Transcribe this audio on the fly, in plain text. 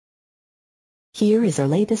Here is our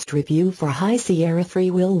latest review for High Sierra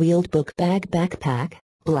Freewheel Wheeled Book Bag Backpack,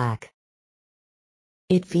 Black.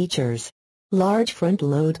 It features large front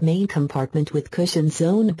load main compartment with cushion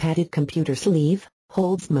zone padded computer sleeve,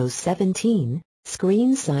 holds most 17,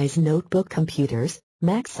 screen size notebook computers,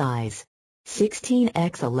 max size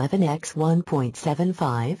 16x11x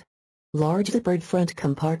 1.75. Large zippered front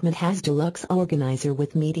compartment has deluxe organizer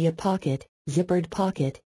with media pocket, zippered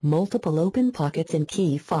pocket, multiple open pockets and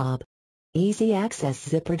key fob. Easy access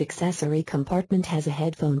zippered accessory compartment has a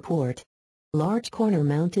headphone port. Large corner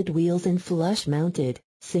mounted wheels and flush mounted,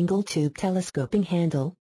 single tube telescoping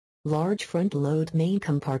handle. Large front load main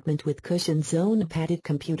compartment with cushion zone padded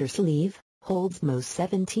computer sleeve, holds most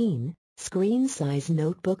 17, screen size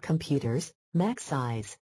notebook computers, max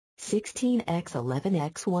size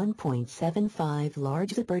 16x11x 1.75.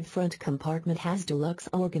 Large zippered front compartment has deluxe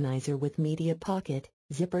organizer with media pocket,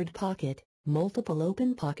 zippered pocket, multiple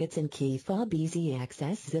open pockets and key fob. Easy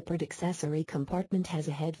access zippered accessory compartment has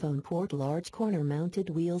a headphone port. Large corner mounted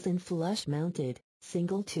wheels and flush mounted,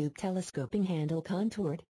 single tube telescoping handle.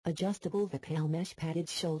 Contoured, adjustable lapel mesh padded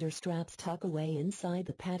shoulder straps tuck away inside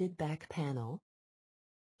the padded back panel.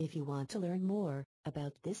 If you want to learn more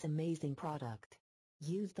about this amazing product,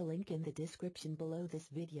 use the link in the description below this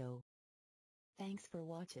video. Thanks for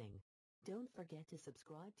watching. Don't forget to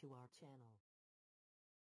subscribe to our channel.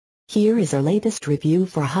 Here is our latest review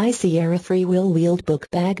for High Sierra Freewheel Wheeled Book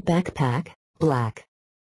Bag Backpack, Black.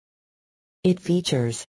 It features